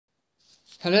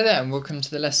Hello there and welcome to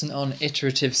the lesson on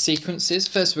iterative sequences.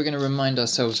 First we're going to remind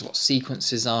ourselves what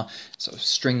sequences are, sort of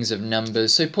strings of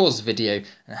numbers. So pause the video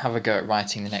and have a go at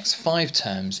writing the next 5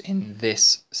 terms in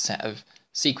this set of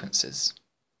sequences.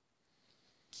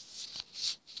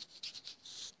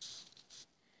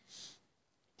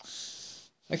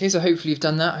 Okay, so hopefully you've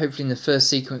done that. Hopefully in the first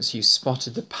sequence you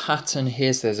spotted the pattern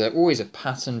here. So there's always a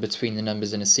pattern between the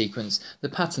numbers in a sequence. The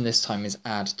pattern this time is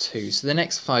add 2. So the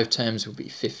next 5 terms will be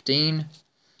 15.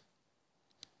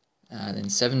 Then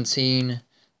 17,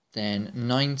 then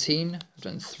 19, I've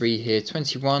done 3 here,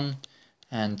 21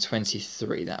 and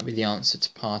 23. That would be the answer to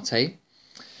part A.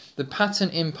 The pattern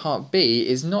in part B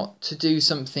is not to do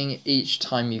something each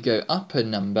time you go up a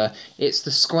number, it's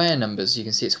the square numbers. You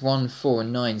can see it's 1, 4,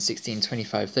 9, 16,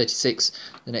 25, 36,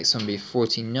 the next one will be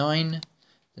 49,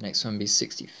 the next one will be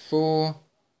 64,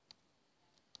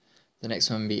 the next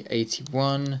one will be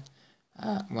 81,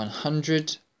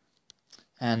 100,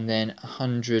 and then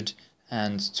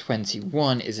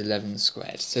 121 is 11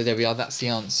 squared. So there we are, that's the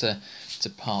answer to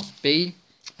part B.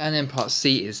 And then part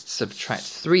C is subtract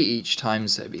 3 each time,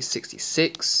 so it would be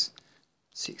 66,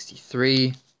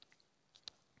 63,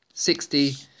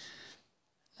 60,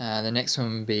 the next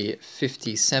one would be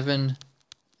 57,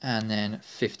 and then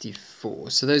 54.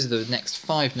 So those are the next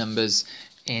 5 numbers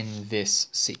in this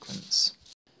sequence.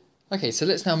 Okay, so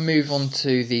let's now move on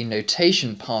to the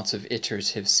notation part of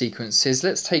iterative sequences.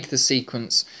 Let's take the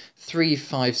sequence 3,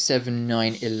 5, 7,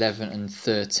 9, 11 and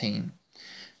 13.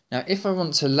 Now if I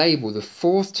want to label the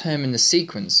 4th term in the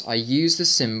sequence, I use the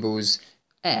symbols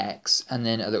X and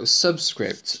then a little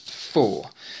subscript 4.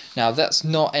 Now that's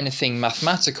not anything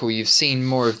mathematical. You've seen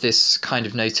more of this kind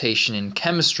of notation in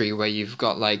chemistry where you've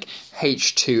got like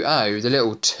H2O, the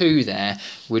little 2 there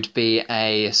would be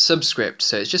a subscript.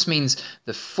 So it just means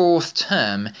the 4th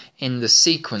term in the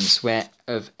sequence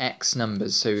of X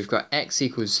numbers. So we've got X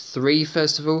equals 3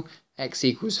 first of all, X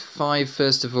equals 5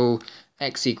 first of all,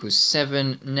 X equals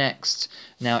 7 next.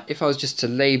 Now if I was just to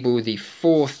label the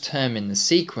 4th term in the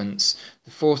sequence,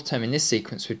 the 4th term in this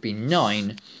sequence would be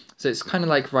 9. So it's kind of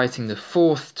like writing the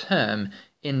 4th term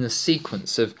in the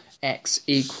sequence of X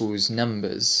equals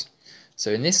numbers.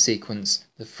 So in this sequence,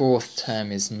 the 4th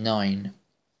term is 9.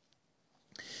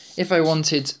 If I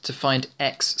wanted to find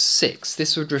X6,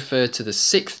 this would refer to the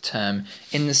 6th term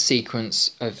in the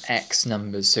sequence of X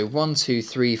numbers. So 1, 2,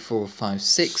 3, 4, 5,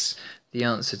 6. The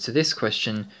answer to this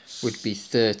question would be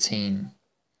 13.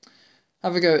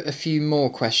 Have a go at a few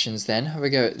more questions then. Have a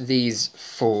go at these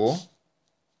 4.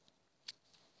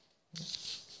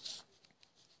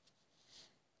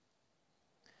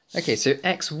 Okay, so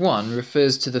x1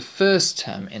 refers to the 1st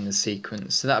term in the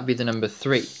sequence, so that would be the number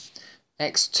 3.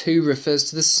 x2 refers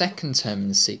to the 2nd term in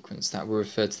the sequence, that will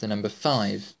refer to the number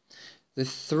 5. The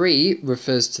 3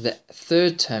 refers to the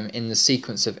 3rd term in the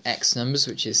sequence of x numbers,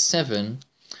 which is 7.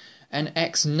 And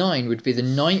x9 would be the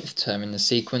 9th term in the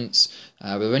sequence.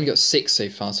 We've only got 6 so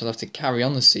far, so I'll have to carry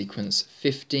on the sequence.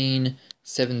 15,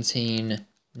 17,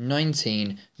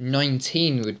 19.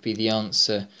 19 would be the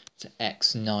answer to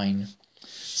x9.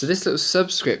 So this little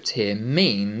subscript here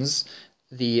means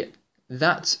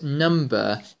that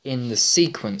number in the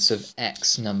sequence of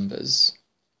x numbers.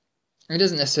 It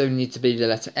doesn't necessarily need to be the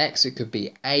letter X, it could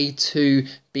be A2,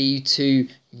 B2,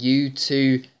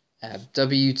 U2,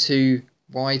 W2,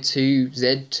 Y2,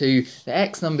 Z2. The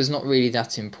X number is not really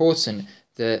that important.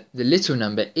 The little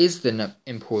number is the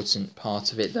important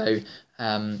part of it though.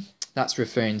 That's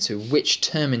referring to which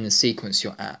term in the sequence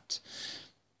you're at.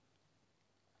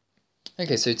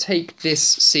 Okay, so take this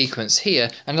sequence here,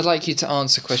 and I'd like you to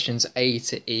answer questions A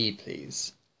to E,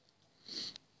 please.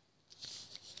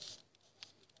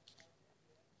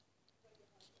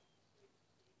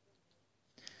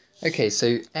 Okay,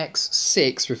 so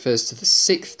x6 refers to the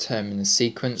 6th term in the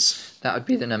sequence. That would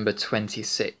be the number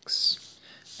 26.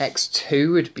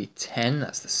 x2 would be 10,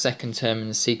 that's the 2nd term in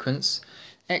the sequence.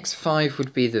 x5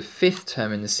 would be the 5th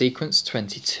term in the sequence,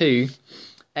 22.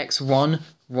 x1,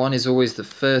 1 is always the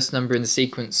 1st number in the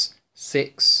sequence,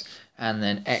 6. And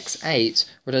then x8,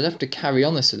 but I'd have to carry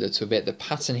on this a little bit. The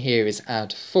pattern here is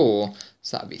add 4,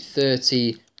 so that would be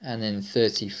 30 and then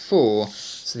 34.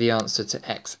 So the answer to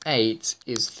x8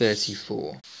 is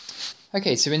 34.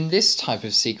 Okay, so in this type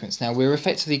of sequence now, we're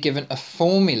effectively given a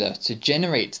formula to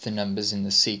generate the numbers in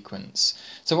the sequence.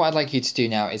 So what I'd like you to do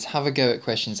now is have a go at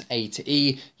questions A to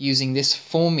E using this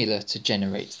formula to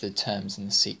generate the terms in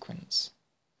the sequence.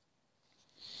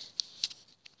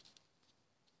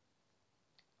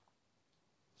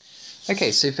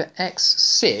 Okay, so for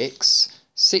x6,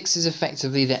 6 is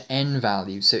effectively the n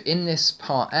value. So in this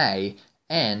part A,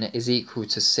 n is equal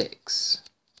to 6.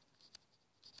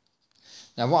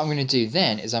 Now what I'm going to do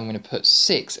then is I'm going to put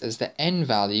 6 as the n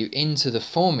value into the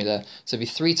formula. So it'll be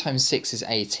 3 times 6 is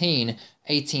 18.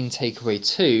 18 take away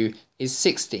 2 is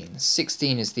 16.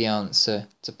 16 is the answer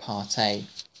to part A.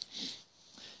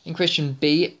 In question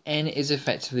B, n is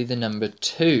effectively the number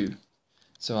 2.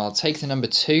 So I'll take the number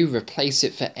 2, replace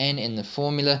it for n in the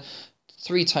formula.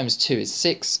 3 times 2 is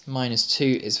 6, minus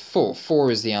 2 is 4.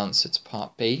 4 is the answer to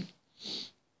part B.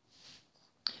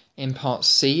 In part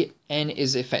C, n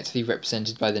is effectively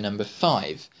represented by the number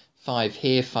 5. 5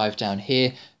 here, 5 down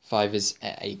here, 5 is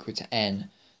equal to n.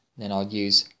 Then I'll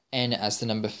use n as the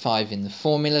number 5 in the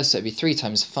formula, so it'd be 3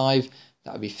 times 5,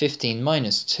 that would be 15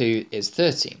 minus 2 is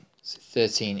 13. So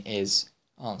 13 is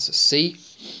answer C.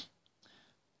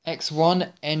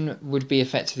 x1, n would be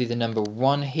effectively the number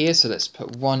 1 here, so let's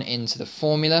put 1 into the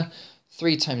formula.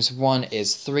 3 times 1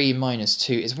 is 3, minus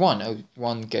 2 is 1. Oh,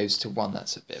 1 goes to 1,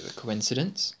 that's a bit of a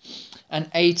coincidence. And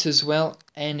 8 as well,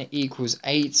 n equals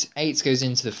 8. 8 goes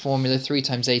into the formula. 3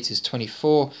 times 8 is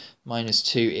 24, minus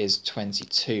 2 is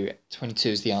 22. 22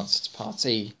 is the answer to part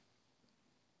E.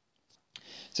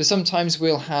 So sometimes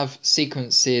we'll have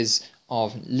sequences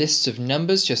of lists of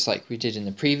numbers, just like we did in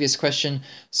the previous question.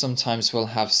 Sometimes we'll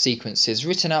have sequences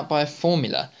written out by a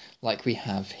formula, like we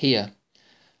have here.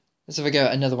 Let's have a go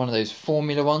at another one of those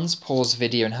formula ones. Pause the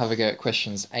video and have a go at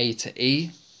questions A to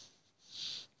E.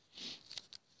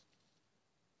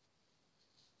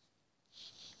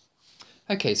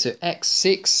 Okay, so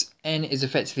x6, n is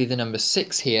effectively the number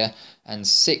 6 here, and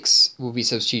 6 will be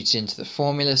substituted into the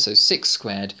formula, so 6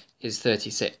 squared is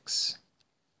 36.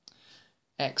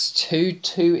 x2,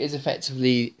 2 is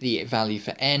effectively the value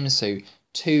for n, so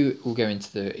 2 will go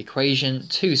into the equation.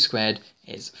 2 squared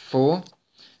is 4.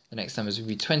 The next numbers will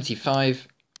be 25,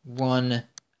 1,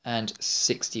 and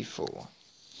 64.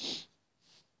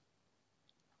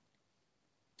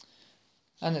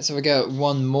 And let's have a go at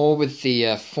one more with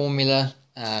the formula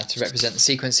to represent the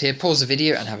sequence here. Pause the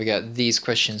video and have a go at these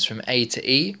questions from A to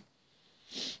E.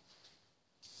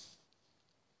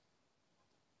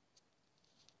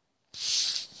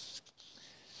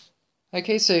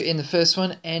 Okay, so in the first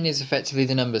one, n is effectively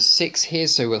the number 6 here,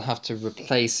 so we'll have to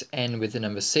replace n with the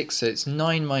number 6. So it's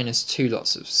 9 minus 2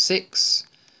 lots of 6.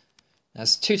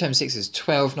 That's 2 times 6 is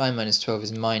 12. 9 minus 12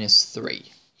 is minus 3.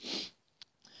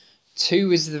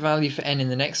 2 is the value for n in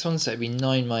the next one, so it'd be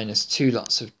 9 minus 2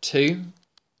 lots of 2.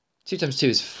 2 times 2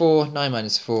 is 4. 9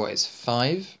 minus 4 is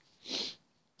 5.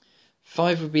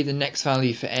 5 would be the next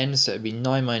value for n, so it'd be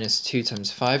 9 minus 2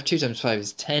 times 5. 2 times 5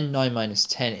 is 10. 9 minus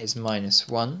 10 is minus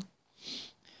 1.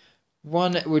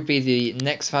 1 would be the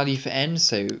next value for n,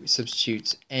 so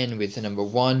substitute n with the number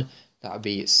 1, that would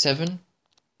be 7.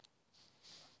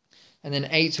 And then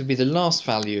 8 would be the last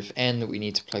value of n that we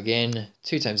need to plug in.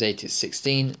 2 times 8 is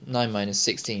 16, 9 minus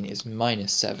 16 is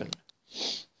minus 7.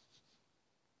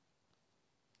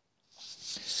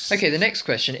 Okay, the next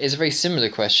question is a very similar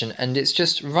question, and it's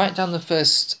just write down the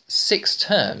first 6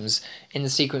 terms in the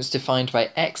sequence defined by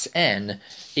xn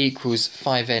equals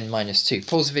 5n minus 2.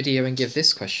 Pause the video and give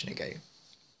this question a go.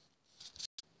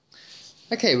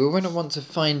 Okay, we're going to want to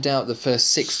find out the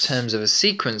first 6 terms of a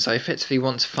sequence. I effectively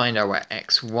want to find out where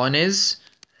x1 is,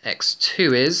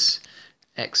 x2 is,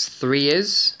 x3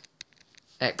 is,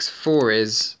 x4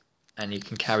 is, and you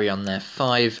can carry on there,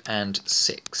 5 and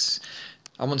 6.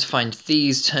 I want to find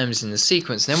these terms in the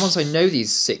sequence, and then once I know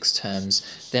these 6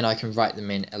 terms, then I can write them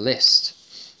in a list.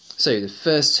 So the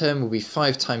first term will be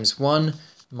 5 times 1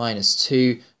 minus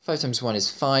 2. 5 times 1 is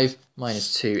 5,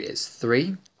 minus 2 is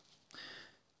 3.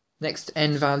 Next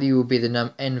n value will be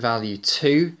the n value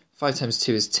 2. 5 times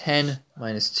 2 is 10,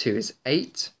 minus 2 is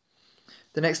 8.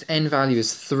 The next n value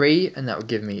is 3, and that will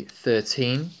give me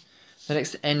 13. The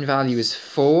next n value is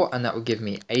 4, and that will give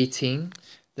me 18.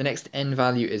 The next n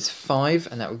value is 5,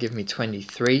 and that will give me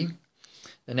 23.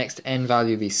 The next n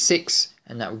value will be 6,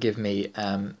 and that will give me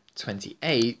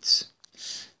 28.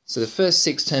 So the first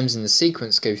 6 terms in the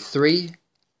sequence go 3,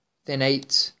 then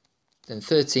 8, then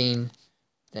 13,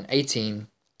 then 18,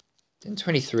 then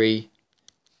 23,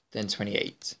 then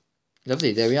 28.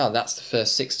 Lovely, there we are. That's the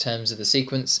first 6 terms of the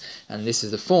sequence, and this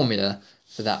is the formula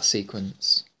for that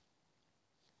sequence.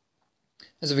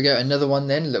 Let's have a go at another one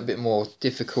then, a little bit more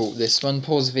difficult this one.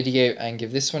 Pause the video and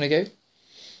give this one a go.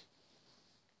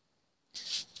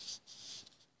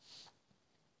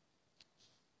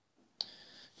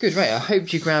 Good, right, I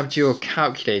hope you grabbed your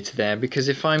calculator there, because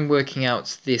if I'm working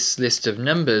out this list of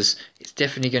numbers, it's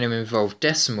definitely going to involve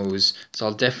decimals, so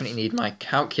I'll definitely need my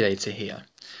calculator here.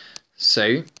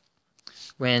 So,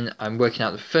 when I'm working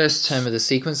out the first term of the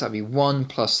sequence, that'll be 1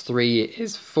 plus 3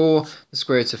 is 4. The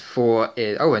square root of 4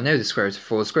 is... oh, I know the square root of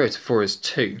 4. The square root of 4 is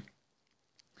 2.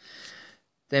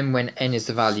 Then when n is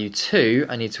the value 2,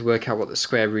 I need to work out what the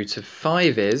square root of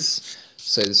 5 is.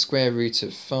 So the square root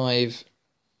of 5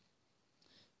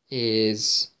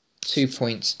 is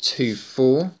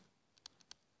 2.24.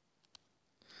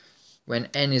 When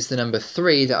n is the number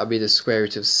 3, that will be the square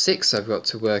root of 6 I've got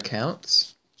to work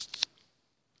out.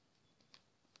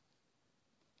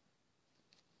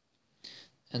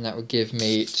 And that would give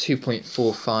me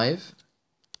 2.45.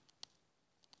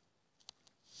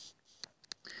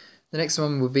 The next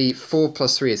one would be 4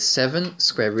 plus 3 is 7,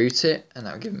 square root it, and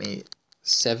that would give me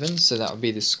 7. So that would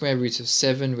be the square root of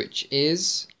 7, which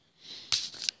is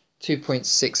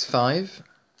 2.65.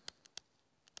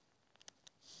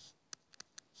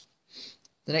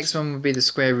 The next one would be the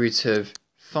square root of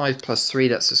 5 plus 3,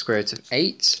 that's the square root of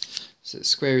 8. So the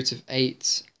square root of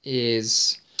 8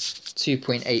 is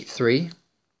 2.83.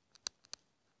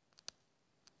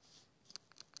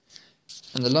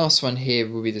 And the last one here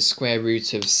will be the square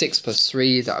root of 6 plus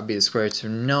 3, that would be the square root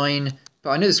of 9.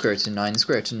 But I know the square root of 9, the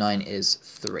square root of 9 is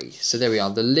 3. So there we are,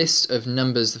 the list of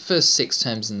numbers, the first 6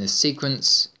 terms in this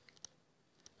sequence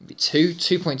would be 2,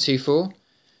 2.24,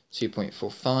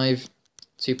 2.45,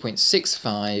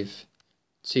 2.65,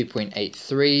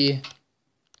 2.83,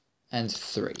 and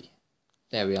 3.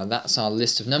 There we are, that's our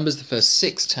list of numbers, the first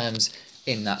 6 terms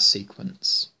in that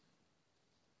sequence.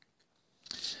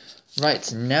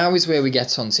 Right, now is where we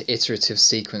get on to iterative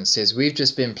sequences. We've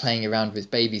just been playing around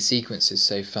with baby sequences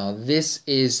so far. This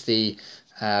is the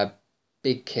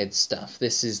big kid stuff.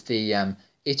 This is the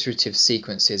iterative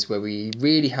sequences where we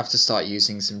really have to start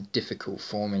using some difficult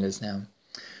formulas now.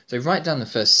 So write down the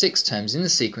first 6 terms in the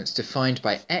sequence defined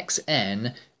by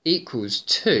xn equals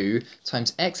 2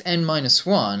 times xn minus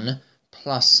 1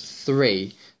 plus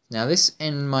 3. Now this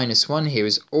n minus 1 here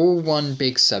is all one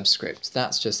big subscript.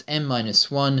 That's just n minus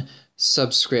 1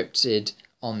 subscripted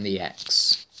on the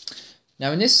x.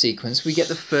 Now in this sequence we get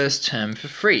the first term for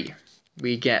free.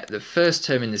 We get the first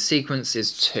term in the sequence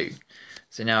is 2.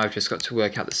 So now I've just got to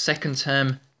work out the second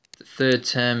term, the third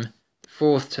term, the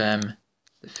fourth term,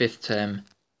 the fifth term,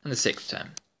 and the sixth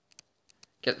term.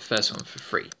 Get the first one for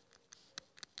free.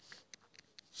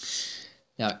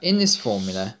 Now in this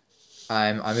formula,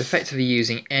 I'm effectively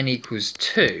using n equals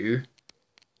 2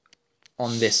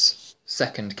 on this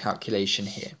second calculation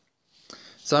here.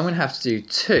 So I'm going to have to do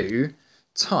 2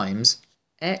 times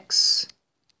xn,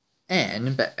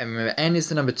 but remember n is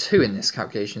the number 2 in this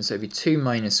calculation, so it'd be 2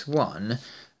 minus 1,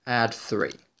 add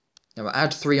 3. Now we'll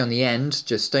add 3 on the end,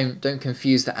 just don't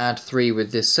confuse the add 3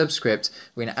 with this subscript,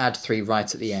 we're going to add 3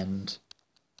 right at the end.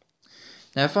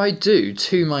 Now if I do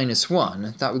 2 minus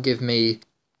 1, that would give me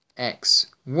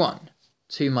x1.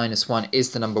 2 minus 1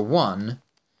 is the number 1.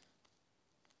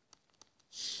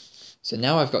 So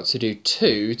now I've got to do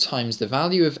 2 times the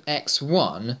value of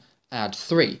x1, add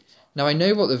 3. Now I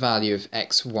know what the value of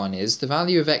x1 is. The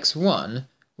value of x1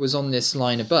 was on this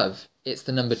line above. It's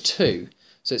the number 2.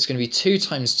 So it's going to be 2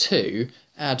 times 2,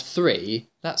 add 3,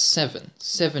 that's 7.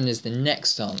 7 is the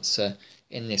next answer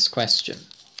in this question.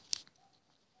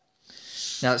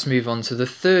 Now let's move on to the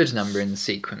third number in the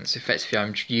sequence. Effectively,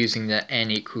 I'm using the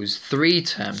n equals 3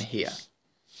 term here.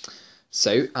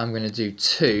 So I'm going to do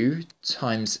 2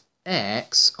 times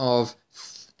x of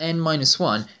n minus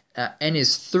 1. N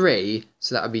is 3,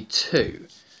 so that would be 2.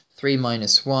 3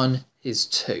 minus 1 is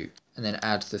 2, and then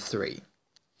add the 3.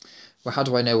 Well, how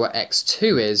do I know what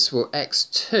x2 is? Well,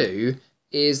 x2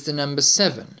 is the number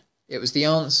 7. It was the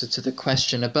answer to the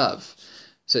question above.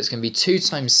 So it's going to be 2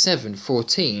 times 7,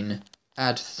 14.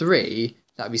 Add 3,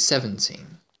 that would be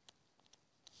 17.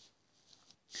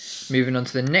 Moving on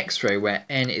to the next row where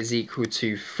n is equal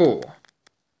to 4.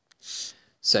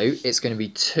 So it's going to be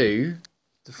 2.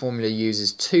 The formula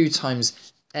uses 2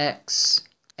 times x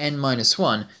n minus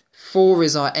 1. 4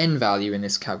 is our n value in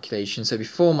this calculation, so it'll be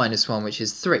 4 minus 1, which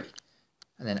is 3.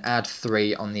 And then add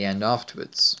 3 on the end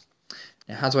afterwards.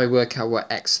 Now how do I work out what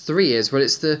x3 is? Well,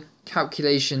 it's the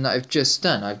calculation that I've just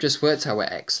done. I've just worked out what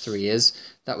x3 is.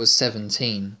 That was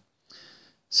 17.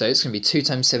 So it's going to be 2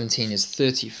 times 17 is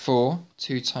 34.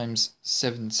 2 times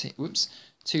 17, whoops,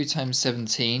 2 times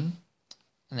 17,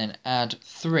 and then add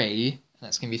 3, and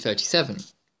that's going to be 37.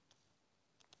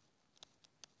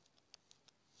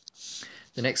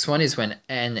 The next one is when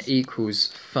n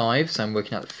equals 5, so I'm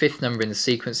working out the fifth number in the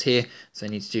sequence here, so I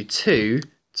need to do 2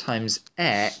 times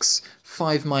x,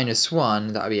 5 minus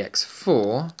 1, that would be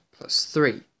x4, plus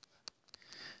 3.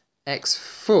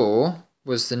 x4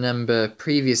 was the number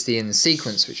previously in the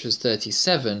sequence, which was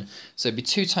 37, so it'd be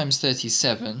 2 times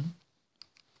 37,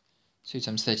 2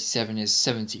 times 37 is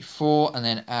 74, and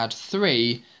then add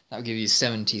 3, that will give you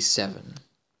 77.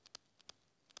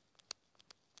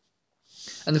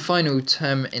 And the final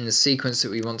term in the sequence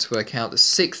that we want to work out, the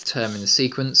sixth term in the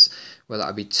sequence, well, that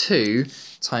would be 2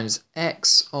 times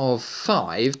x of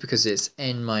 5, because it's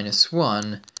n minus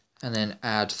 1, and then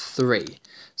add 3.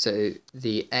 So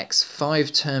the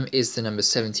x5 term is the number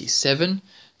 77.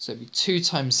 So it would be 2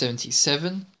 times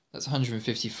 77, that's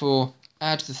 154.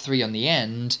 Add the 3 on the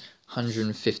end,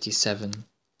 157.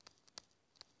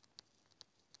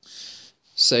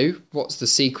 So what's the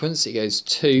sequence? It goes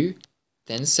 2,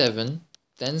 then 7,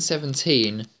 then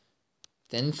 17,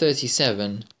 then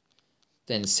 37,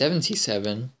 then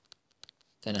 77,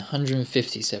 then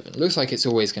 157. Looks like it's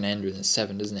always going to end with a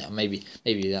 7, doesn't it? Or maybe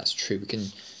that's true. We can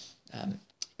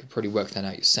probably work that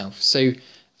out yourself. So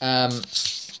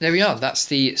there we are. That's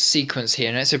the sequence here.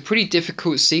 And it's a pretty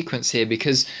difficult sequence here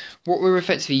because what we're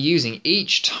effectively using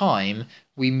each time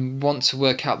we want to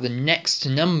work out the next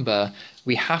number,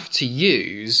 we have to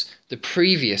use the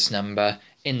previous number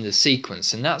in the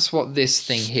sequence. And that's what this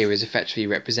thing here is effectively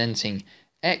representing.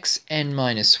 Xn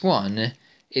minus 1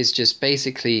 is just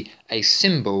basically a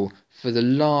symbol for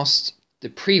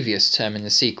the previous term in the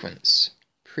sequence.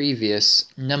 Previous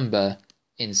number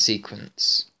in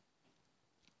sequence.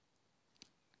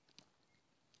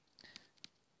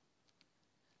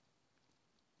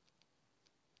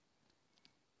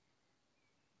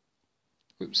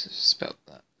 Oops, I spelled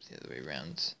that the other way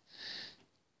around.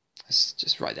 Let's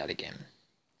just write that again.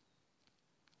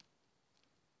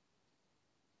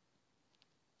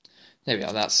 There we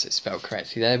are, that's it spelled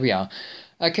correctly. There we are.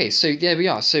 Okay, so there we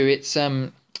are. So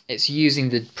it's using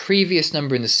the previous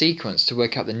number in the sequence to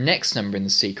work out the next number in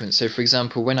the sequence. So for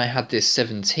example, when I had this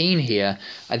 17 here,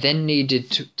 I then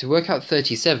needed to work out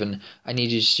 37, I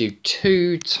needed to do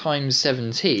 2 times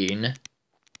 17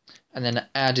 and then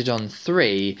added on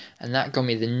 3, and that got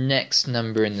me the next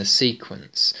number in the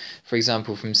sequence. For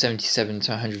example, from 77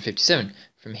 to 157,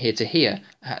 from here to here,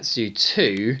 I had to do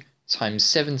 2 times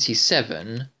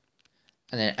 77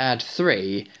 and then add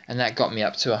 3, and that got me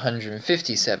up to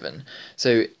 157.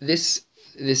 So this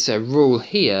rule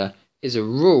here is a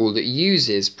rule that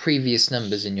uses previous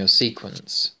numbers in your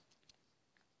sequence.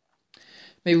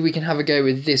 Maybe we can have a go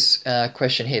with this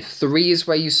question here. 3 is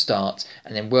where you start,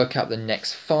 and then work out the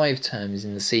next 5 terms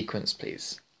in the sequence,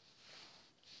 please.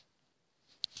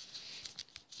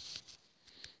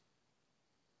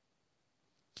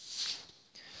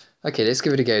 Okay, let's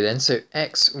give it a go then. So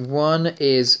x1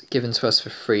 is given to us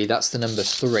for free. That's the number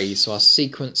 3. So our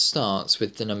sequence starts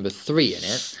with the number 3 in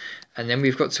it. And then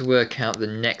we've got to work out the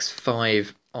next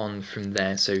 5 on from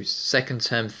there. So second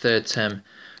term, third term,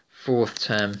 fourth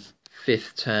term,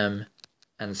 fifth term,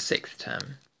 and sixth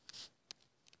term.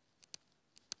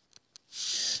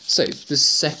 So the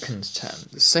second term.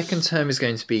 The second term is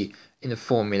going to be in the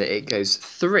formula. It goes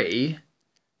 3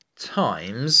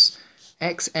 times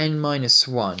xn minus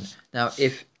 1. Now,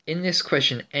 if in this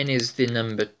question n is the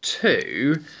number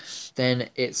 2, then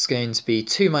it's going to be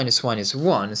 2 minus 1 is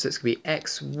 1, so it's going to be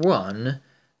x1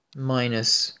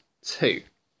 minus 2.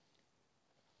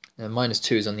 Now, minus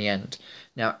 2 is on the end.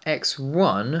 Now,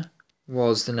 x1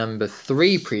 was the number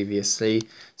 3 previously,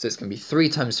 so it's going to be 3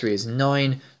 times 3 is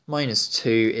 9, minus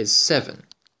 2 is 7.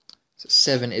 So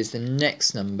 7 is the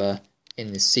next number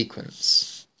in this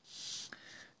sequence.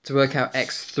 To work out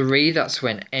x3, that's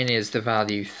when n is the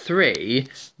value 3,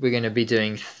 we're going to be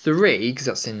doing 3, because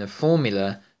that's in the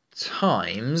formula,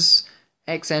 times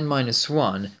xn minus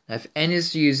 1. Now if n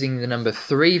is using the number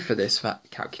 3 for this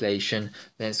calculation,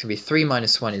 then it's going to be 3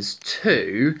 minus 1 is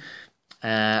 2,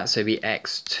 so it'll be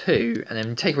x2, and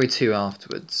then take away 2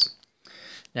 afterwards.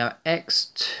 Now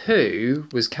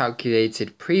x2 was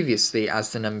calculated previously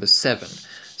as the number 7,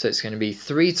 so it's going to be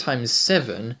 3 times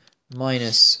 7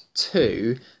 minus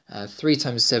 2, 3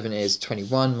 times 7 is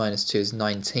 21, minus 2 is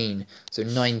 19. So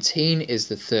 19 is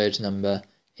the third number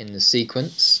in the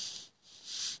sequence.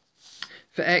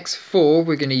 For x4,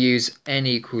 we're going to use n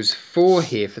equals 4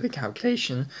 here for the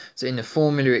calculation. So in the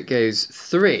formula it goes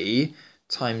 3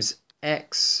 times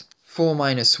x4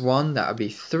 minus 1, that would be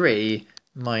 3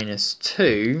 minus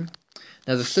 2.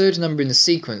 Now the third number in the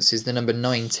sequence is the number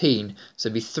 19, so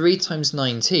it'd be 3 times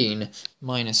 19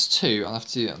 minus 2. I'll have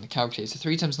to do that on the calculator.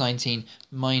 3 times 19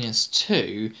 minus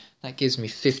 2, that gives me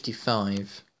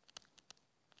 55.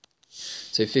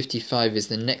 So 55 is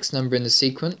the next number in the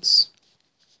sequence.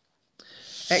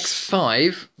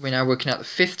 x5, we're now working out the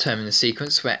fifth term in the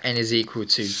sequence where n is equal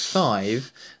to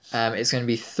 5. It's going to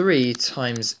be 3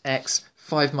 times x.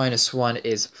 5 minus 1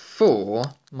 is 4,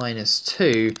 minus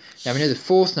 2. Now we know the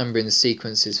fourth number in the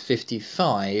sequence is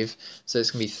 55, so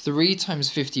it's going to be 3 times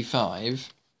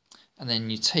 55, and then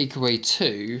you take away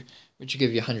 2, which will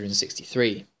give you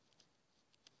 163.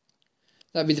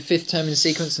 That'd be the fifth term in the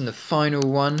sequence, and the final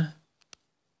one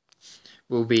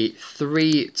will be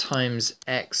 3 times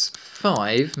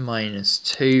x5 minus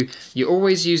 2. You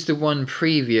always use the one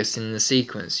previous in the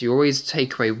sequence. You always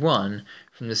take away 1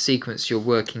 from the sequence you're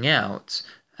working out.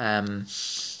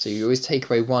 So you always take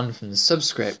away 1 from the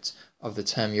subscript of the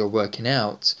term you're working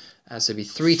out. So it'll be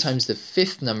 3 times the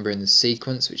fifth number in the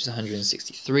sequence, which is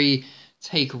 163.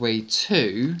 Take away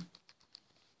 2.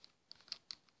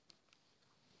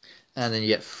 And then you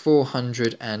get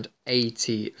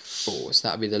 484. So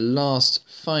that'll be the last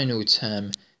final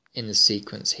term in the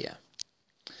sequence here.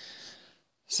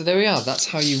 So there we are. That's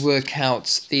how you work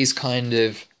out these kind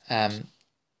of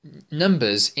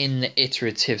numbers in the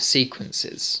iterative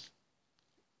sequences.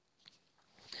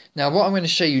 Now what I'm going to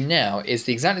show you now is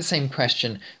the exactly same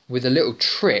question with a little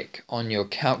trick on your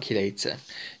calculator.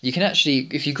 You can actually,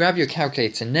 if you grab your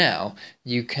calculator now,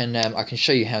 you can I can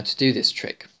show you how to do this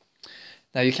trick.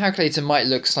 Now your calculator might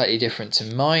look slightly different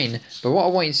to mine, but what I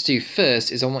want you to do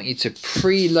first is I want you to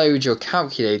preload your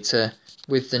calculator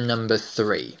with the number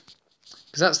 3,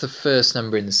 because that's the first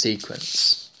number in the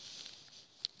sequence.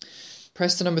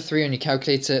 Press the number 3 on your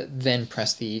calculator, then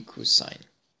press the equals sign.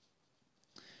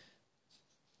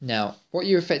 Now what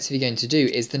you're effectively going to do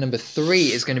is the number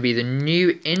 3 is going to be the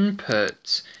new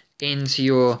input into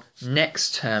your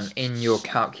next term in your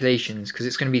calculations, because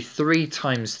it's going to be 3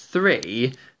 times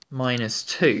 3 minus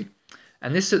 2,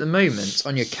 and this at the moment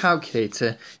on your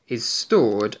calculator is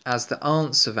stored as the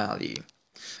answer value.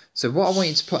 So what I want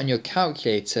you to put on your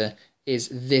calculator is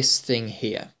this thing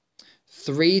here,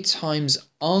 3 times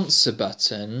answer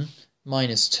button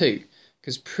minus 2,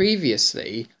 because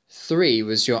previously 3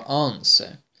 was your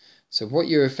answer. So what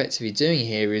you're effectively doing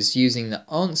here is using the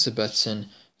answer button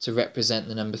to represent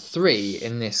the number 3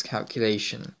 in this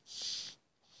calculation.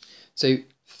 So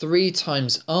 3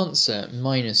 times answer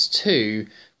minus 2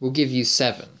 will give you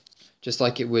 7, just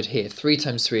like it would here. 3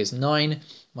 times 3 is 9,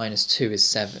 minus 2 is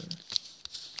 7.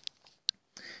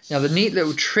 Now the neat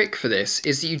little trick for this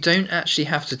is that you don't actually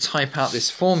have to type out this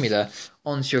formula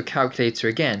onto your calculator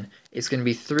again. It's going to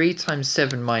be 3 times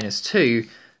 7 minus 2,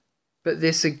 but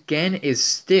this again is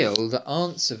still the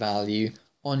answer value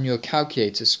on your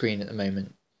calculator screen at the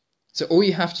moment. So all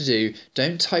you have to do,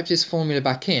 don't type this formula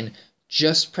back in,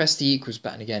 just press the equals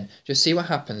button again. Just see what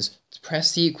happens.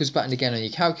 Press the equals button again on your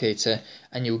calculator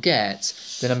and you'll get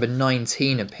the number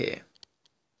 19 appear.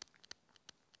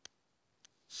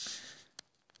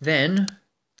 Then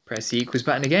press the equals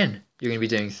button again. You're going to be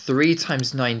doing 3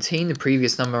 times 19, the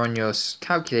previous number on your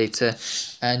calculator,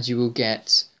 and you will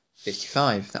get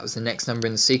 55. That was the next number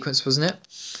in the sequence, wasn't it?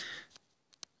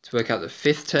 To work out the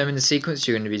fifth term in the sequence,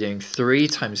 you're going to be doing 3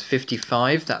 times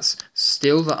 55. That's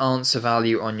still the answer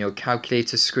value on your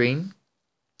calculator screen.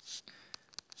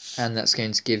 And that's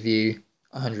going to give you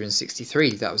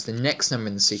 163. That was the next number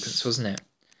in the sequence, wasn't it?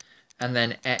 And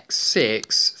then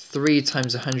x6, 3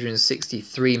 times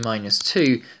 163 minus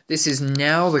 2. This is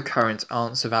now the current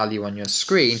answer value on your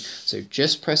screen. So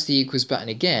just press the equals button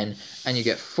again, and you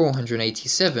get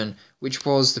 487, which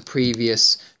was the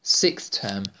previous sixth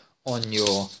term on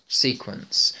your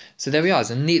sequence. So there we are. It's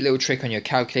a neat little trick on your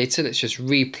calculator. Let's just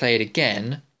replay it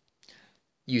again.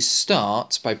 You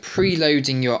start by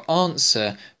preloading your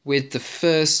answer with the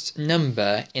first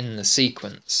number in the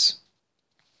sequence.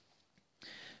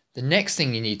 The next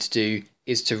thing you need to do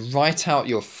is to write out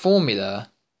your formula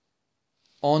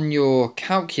on your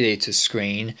calculator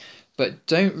screen, but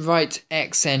don't write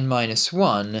xn minus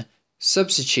 1.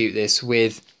 Substitute this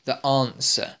with the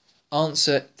answer.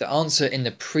 The answer in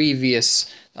the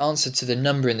previous, the answer to the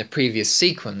number in the previous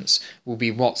sequence will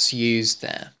be what's used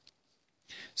there.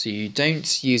 So you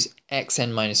don't use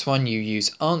xn minus 1, you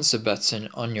use answer button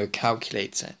on your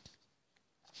calculator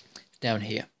down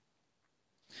here.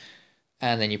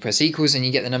 And then you press equals and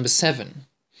you get the number 7.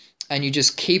 And you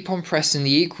just keep on pressing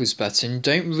the equals button.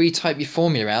 Don't retype your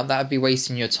formula out, that would be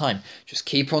wasting your time. Just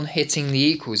keep on hitting the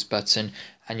equals button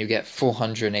and you get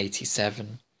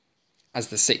 487 as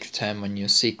the sixth term on your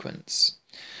sequence.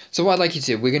 So what I'd like you to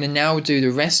do, we're going to now do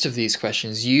the rest of these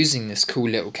questions using this cool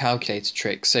little calculator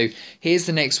trick. So here's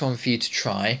the next one for you to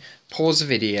try. Pause the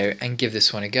video and give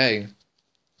this one a go.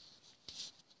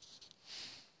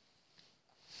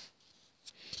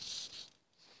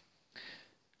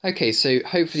 Okay, so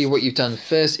hopefully what you've done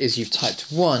first is you've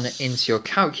typed 1 into your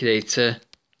calculator,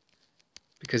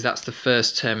 because that's the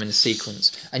first term in the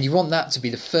sequence. And you want that to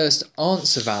be the first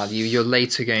answer value you're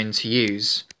later going to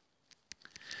use.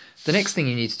 The next thing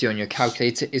you need to do on your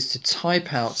calculator is to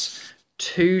type out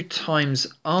 2 times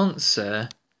answer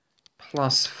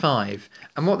plus 5.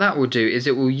 And what that will do is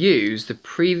it will use the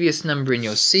previous number in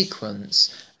your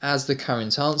sequence as the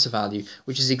current answer value,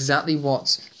 which is exactly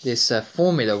what this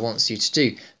formula wants you to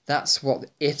do. That's what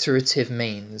iterative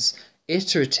means.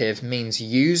 Iterative means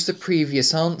use the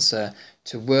previous answer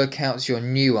to work out your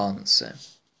new answer.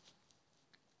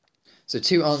 So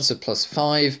 2 answer plus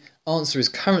 5, answer is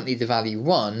currently the value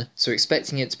 1, so we're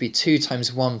expecting it to be 2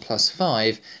 times 1 plus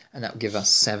 5, and that will give us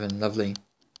 7. Lovely.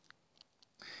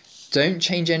 Don't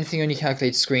change anything on your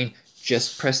calculator screen,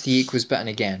 just press the equals button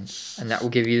again, and that will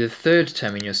give you the third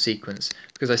term in your sequence,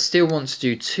 because I still want to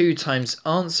do 2 times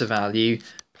answer value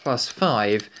plus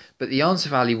 5, but the answer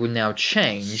value will now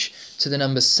change to the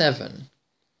number 7.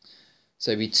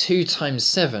 So it'll be 2 times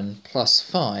 7 plus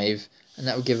 5, and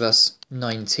that will give us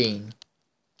 19.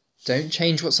 Don't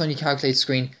change what's on your calculator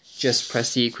screen, just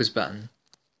press the equals button.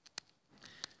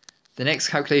 The next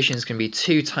calculation is going to be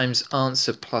 2 times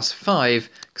answer plus 5,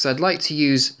 because I'd like to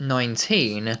use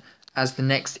 19 as the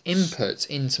next input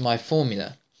into my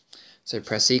formula. So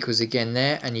press equals again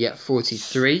there, and you get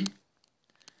 43.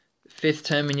 The fifth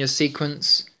term in your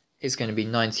sequence is going to be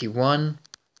 91,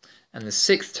 and the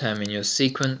sixth term in your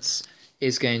sequence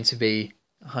is going to be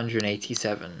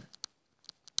 187.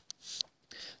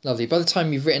 Lovely. By the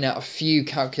time you've written out a few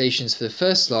calculations for the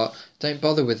first slot, don't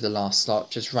bother with the last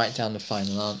slot, just write down the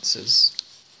final answers.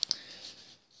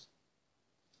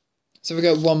 So we've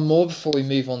got one more before we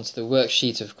move on to the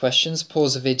worksheet of questions.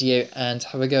 Pause the video and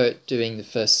have a go at doing the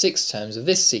first 6 terms of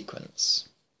this sequence.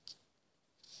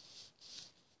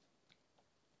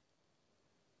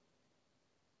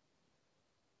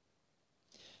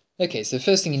 Okay, so the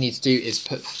first thing you need to do is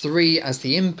put 3 as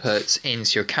the input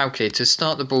into your calculator to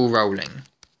start the ball rolling.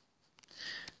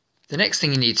 The next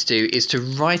thing you need to do is to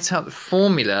write out the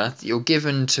formula that you're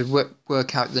given to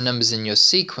work out the numbers in your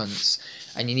sequence,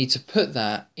 and you need to put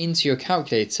that into your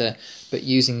calculator but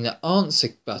using the answer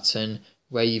button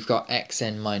where you've got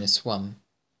xn minus 1.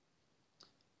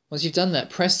 Once you've done that,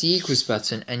 press the equals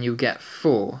button and you'll get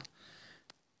 4.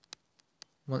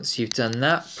 Once you've done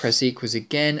that, press equals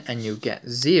again and you'll get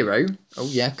 0. Oh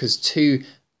yeah, because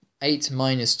 8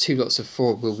 minus 2 lots of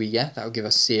 4 will be, yeah, that will give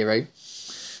us 0.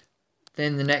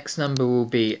 Then the next number will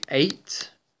be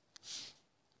 8.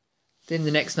 Then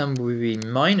the next number will be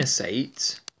minus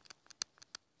 8.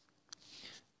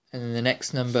 And then the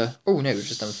next number, oh no, we've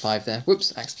just done 5 there.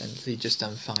 Whoops, accidentally just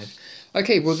done 5.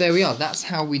 Okay, well there we are. That's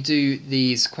how we do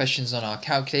these questions on our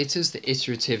calculators, the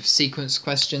iterative sequence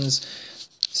questions.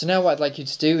 So now what I'd like you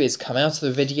to do is come out of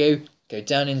the video, go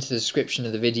down into the description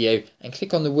of the video and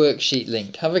click on the worksheet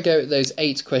link. Have a go at those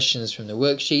 8 questions from the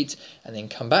worksheet and then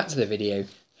come back to the video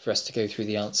for us to go through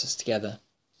the answers together.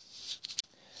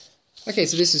 Okay,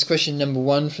 so this is question number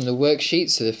 1 from the worksheet.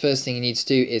 So the first thing you need to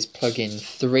do is plug in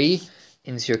 3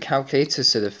 into your calculator.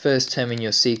 So the first term in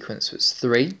your sequence was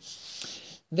 3.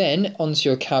 Then onto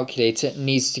your calculator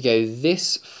needs to go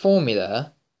this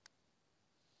formula,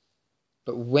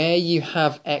 but where you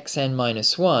have xn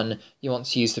minus 1, you want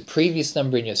to use the previous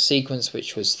number in your sequence,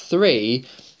 which was 3.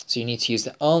 So you need to use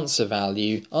the answer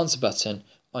button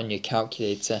on your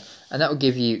calculator, and that will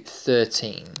give you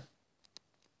 13.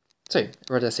 So,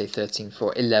 what did I say 13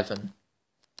 for? 11.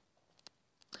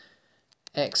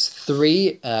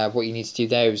 x3, what you need to do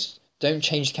there is don't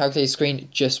change the calculator screen,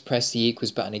 just press the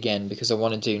equals button again, because I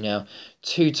want to do now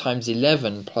 2 times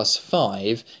 11 plus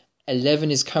 5.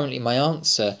 11 is currently my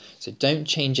answer, so don't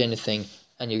change anything,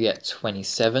 and you get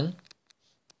 27.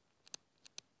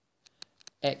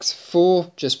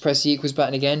 x4, just press the equals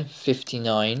button again,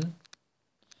 59.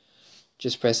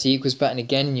 Just press the equals button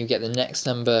again and you get the next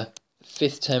number,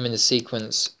 5th term in the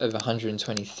sequence of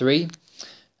 123.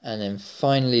 And then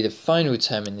finally the final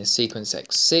term in the sequence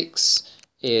x6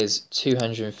 is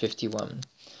 251.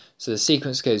 So the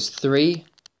sequence goes 3,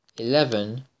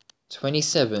 11,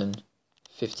 27,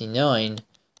 59,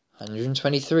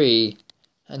 123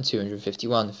 and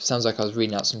 251. Sounds like I was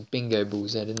reading out some bingo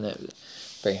balls there, didn't it?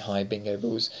 Very high bingo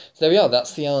balls. So there we are,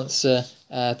 that's the answer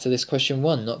to this question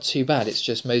 1. Not too bad, it's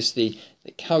just mostly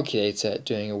the calculator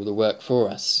doing all the work for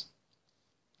us.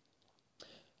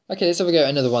 Okay, let's have a go at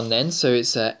another one then. So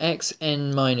it's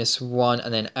xn minus 1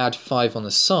 and then add 5 on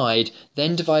the side,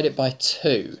 then divide it by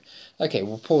 2. Okay,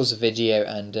 we'll pause the video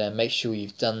and make sure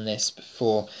you've done this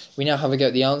before. We now have a go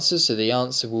at the answer. So the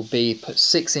answer will be, put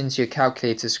 6 into your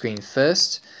calculator screen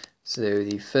first. So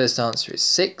the first answer is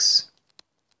 6.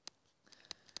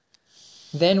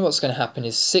 Then what's going to happen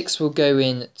is 6 will go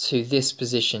into this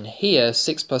position here,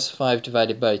 6 plus 5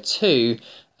 divided by 2,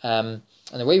 and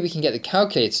the way we can get the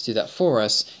calculator to do that for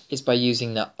us is by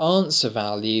using the answer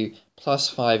value plus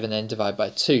 5 and then divide by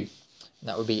 2. And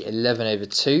that would be 11 over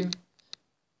 2.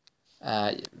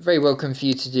 Very welcome for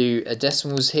you to do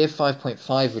decimals here,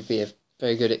 5.5 would be a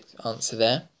very good answer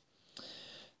there.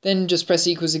 Then just press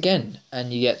equals again,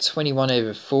 and you get 21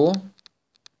 over 4.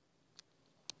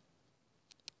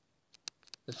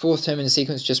 The fourth term in the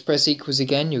sequence, just press equals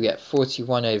again, you'll get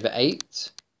 41 over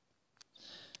 8.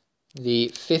 The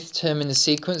fifth term in the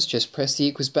sequence, just press the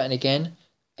equals button again,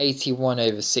 81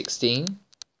 over 16.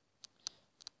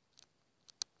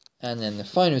 And then the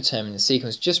final term in the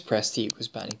sequence, just press the equals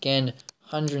button again,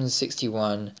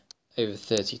 161 over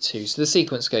 32. So the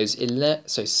sequence goes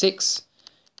 6,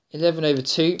 11 over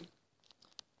 2,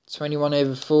 21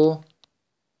 over 4,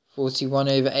 41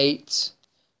 over 8,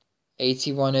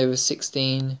 81 over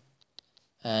 16,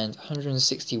 and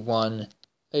 161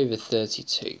 over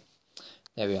 32.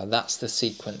 There we are, that's the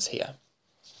sequence here.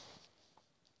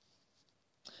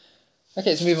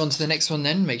 Okay, let's move on to the next one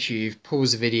then. Make sure you've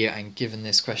paused the video and given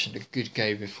this question a good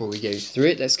go before we go through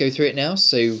it. Let's go through it now.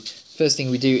 So first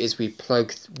thing we do is we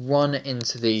plug 1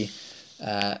 into the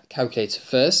calculator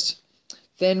first.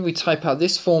 Then we type out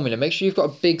this formula. Make sure you've got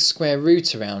a big square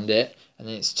root around it, and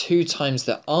then it's 2 times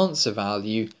the answer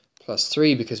value plus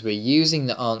 3 because we're using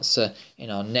the answer in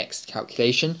our next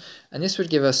calculation, and this would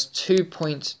give us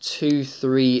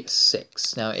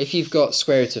 2.236. Now if you've got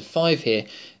square root of 5 here,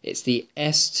 it's the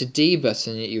S to D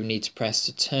button that you'll need to press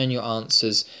to turn your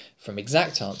answers from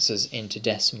exact answers into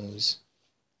decimals.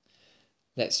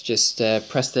 Let's just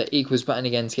press the equals button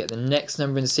again to get the next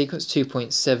number in the sequence,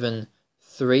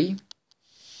 2.73.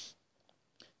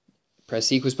 Press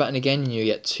the equals button again and you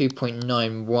get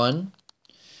 2.91.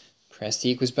 Press the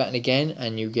equals button again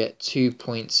and you get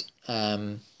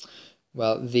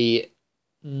well, the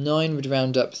 9 would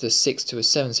round up the 6 to a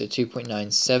 7, so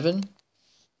 2.97.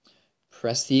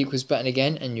 Press the equals button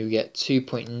again and you get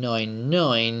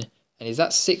 2.99. And is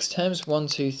that 6 terms? 1,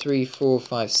 2, 3, 4,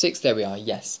 5, 6. There we are,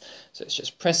 yes. So it's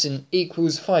just pressing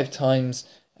equals 5 times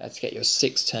to get your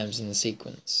 6 terms in the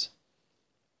sequence.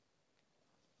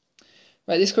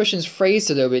 Right, this question is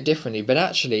phrased a little bit differently, but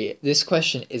actually this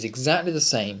question is exactly the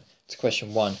same to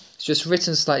question 1. It's just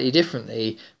written slightly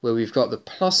differently, where we've got the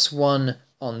 +1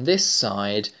 on this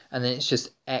side and then it's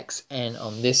just xn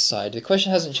on this side. The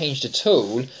question hasn't changed at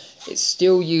all. It's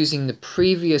still using the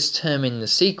previous term in the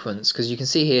sequence, because you can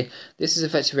see here this is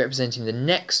effectively representing the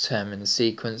next term in the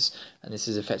sequence, and this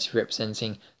is effectively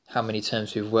representing how many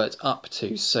terms we've worked up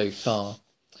to so far.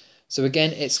 So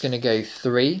again, it's going to go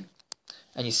 3,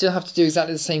 and you still have to do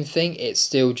exactly the same thing. It's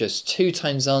still just 2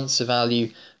 times answer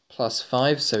value plus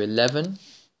 5, so 11.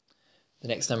 The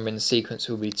next number in the sequence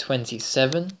will be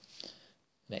 27.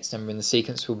 The next number in the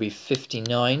sequence will be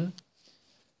 59.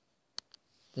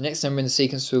 The next number in the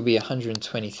sequence will be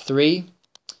 123.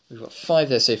 We've got 5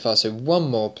 there so far, so 1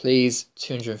 more please,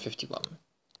 251.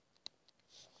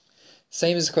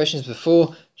 Same as the questions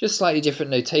before, just slightly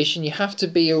different notation. You have to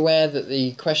be aware that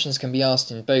the questions can be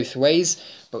asked in both ways,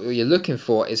 but what you're looking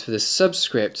for is for the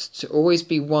subscript to always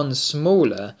be 1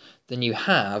 smaller than you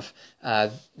have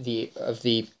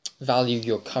the value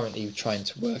you're currently trying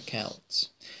to work out.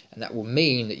 And that will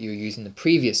mean that you're using the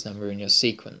previous number in your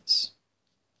sequence.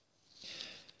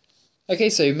 Okay,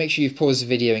 so make sure you've paused the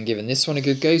video and given this one a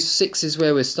good go. 6 is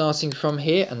where we're starting from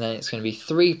here, and then it's going to be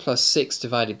 3 plus 6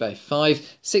 divided by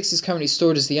 5. 6 is currently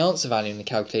stored as the answer value in the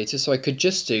calculator, so I could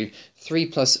just do 3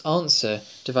 plus answer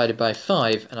divided by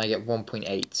 5, and I get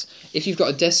 1.8. If you've got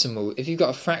a decimal, if you've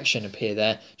got a fraction appear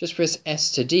there, just press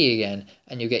S to D again,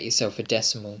 and you'll get yourself a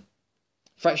decimal.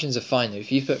 Fractions are fine though.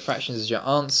 If you put fractions as your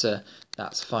answer,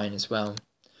 that's fine as well.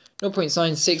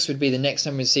 0.96 would be the next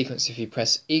number in the sequence if you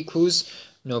press equals.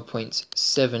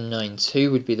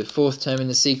 0.792 would be the 4th term in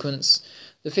the sequence.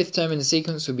 The 5th term in the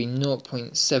sequence would be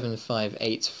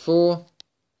 0.7584.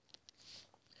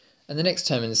 And the next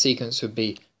term in the sequence would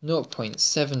be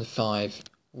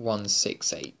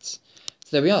 0.75168. So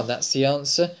there we are, that's the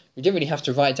answer. We didn't really have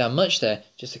to write down much there,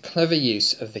 just a clever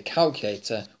use of the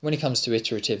calculator when it comes to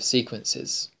iterative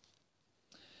sequences.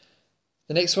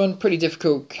 The next one, pretty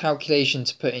difficult calculation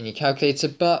to put in your calculator,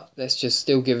 but let's just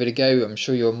still give it a go. I'm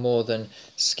sure you're more than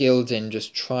skilled in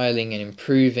just trialing and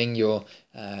improving your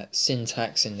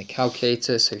syntax in the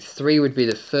calculator. So 3 would be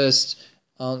the first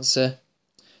answer.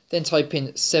 Then type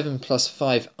in 7 plus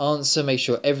 5 answer. Make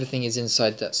sure everything is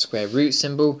inside that square root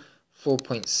symbol.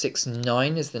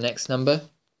 4.69 is the next number.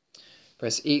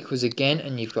 Press equals again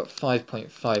and you've got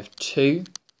 5.52.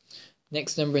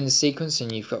 Next number in the sequence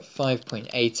and you've got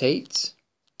 5.88.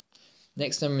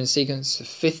 Next number in the sequence, the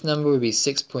 5th number would be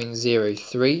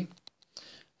 6.03.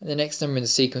 And the next number in the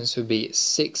sequence would be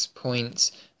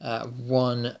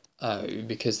 6.10,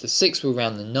 because the 6 will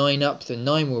round the 9 up, the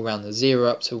 9 will round the 0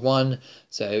 up to 1,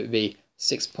 so it would be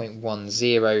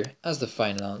 6.10 as the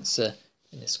final answer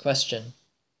in this question.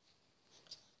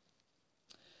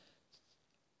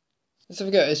 Let's have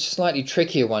a go. It's a slightly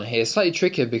trickier one here. Slightly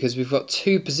trickier because we've got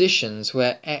two positions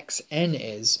where xn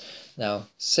is. Now,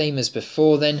 same as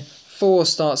before then, 4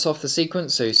 starts off the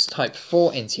sequence, so type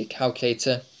 4 into your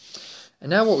calculator.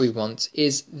 And now what we want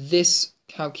is this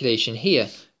calculation here.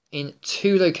 In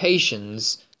 2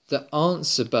 locations, the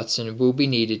answer button will be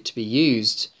needed to be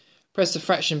used. Press the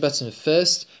fraction button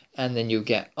first, and then you'll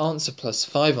get answer plus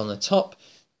 5 on the top.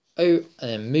 And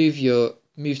then move to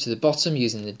the bottom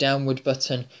using the downward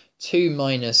button. 2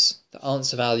 minus the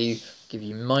answer value give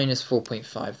you minus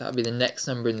 4.5. That'll be the next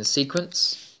number in the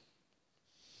sequence.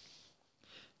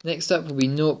 Next up will be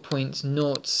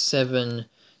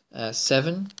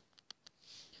 0.077.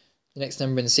 The next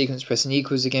number in the sequence, pressing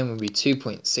equals again, will be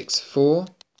 2.64.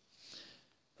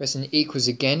 Pressing equals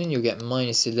again and you'll get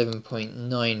minus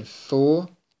 11.94.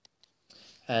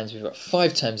 And we've got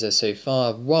 5 terms there so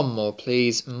far. One more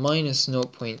please, minus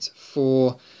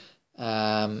 0.4.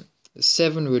 The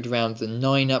 7 would round the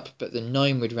 9 up, but the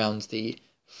 9 would round the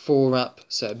 4 up,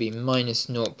 so it would be minus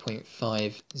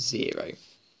 0.50.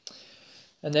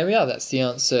 And there we are, that's the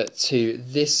answer to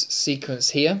this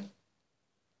sequence here.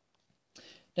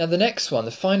 Now the next one,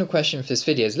 the final question for this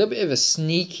video, is a little bit of a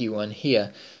sneaky one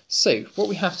here. So what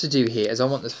we have to do here is I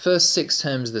want the first 6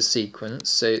 terms of the sequence,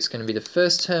 so it's going to be the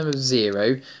first term of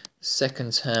 0, the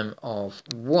second term of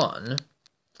 1.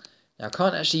 Now I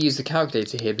can't actually use the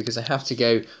calculator here because I have to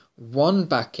go 1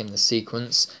 back in the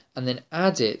sequence and then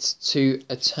add it to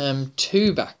a term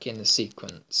 2 back in the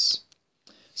sequence.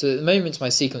 So at the moment my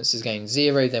sequence is going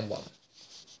 0 then 1.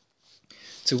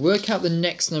 To work out the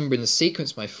next number in the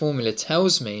sequence, my formula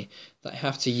tells me that I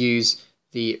have to use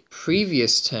the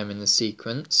previous term in the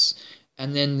sequence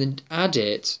and then add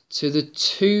it to the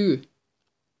 2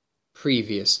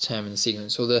 previous term in the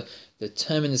sequence, or the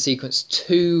term in the sequence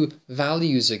 2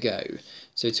 values ago.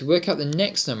 So to work out the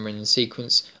next number in the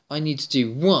sequence, I need to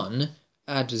do 1,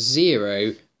 add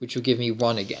 0, which will give me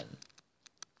 1 again.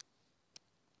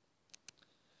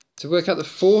 To work out the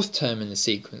 4th term in the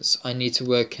sequence, I need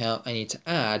to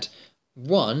add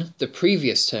 1, the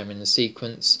previous term in the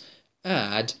sequence,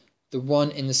 add the 1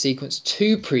 in the sequence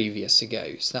 2 previous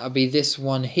ago. So that would be this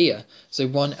one here. So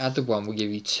 1 add the 1 will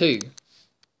give you 2.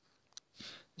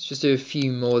 Let's just do a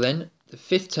few more then. The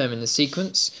 5th term in the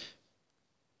sequence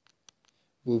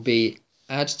will be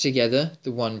add together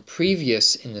the 1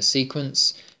 previous in the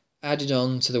sequence, added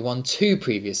on to the 1 2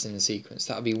 previous in the sequence.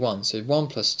 That would be 1. So 1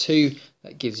 plus 2,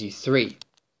 that gives you 3.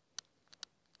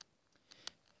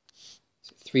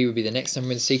 So 3 would be the next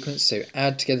number in the sequence. So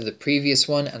add together the previous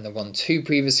one and the 1 2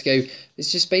 previous ago.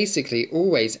 It's just basically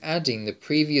always adding the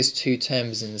previous 2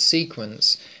 terms in the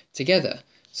sequence together.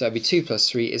 So that would be 2 plus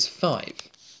 3 is 5.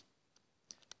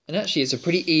 And actually it's a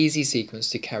pretty easy sequence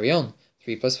to carry on.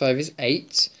 3 plus 5 is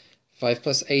 8. 5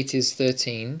 plus 8 is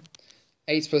 13.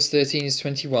 8 plus 13 is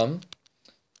 21.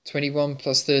 21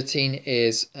 plus 13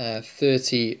 is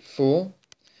 34.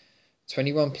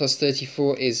 21 plus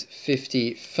 34 is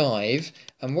 55.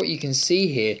 And what you can see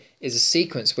here is a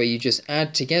sequence where you just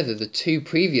add together the 2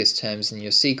 previous terms in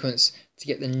your sequence to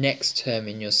get the next term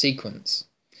in your sequence.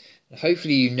 And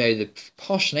hopefully you know the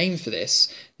posh name for this.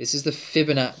 This is the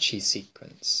Fibonacci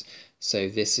sequence. So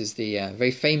this is the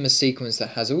very famous sequence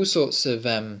that has all sorts of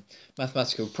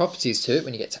mathematical properties to it.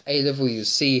 When you get to A-level, you'll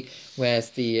see where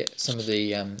some of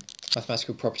the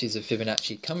mathematical properties of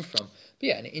Fibonacci come from. But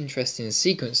yeah, an interesting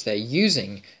sequence there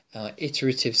using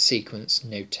iterative sequence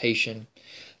notation.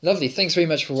 Lovely, thanks very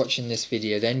much for watching this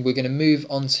video then. We're going to move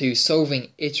on to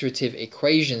solving iterative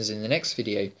equations in the next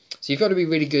video. So you've got to be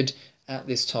really good at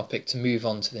this topic to move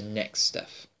on to the next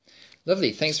stuff.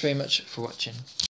 Lovely, thanks very much for watching.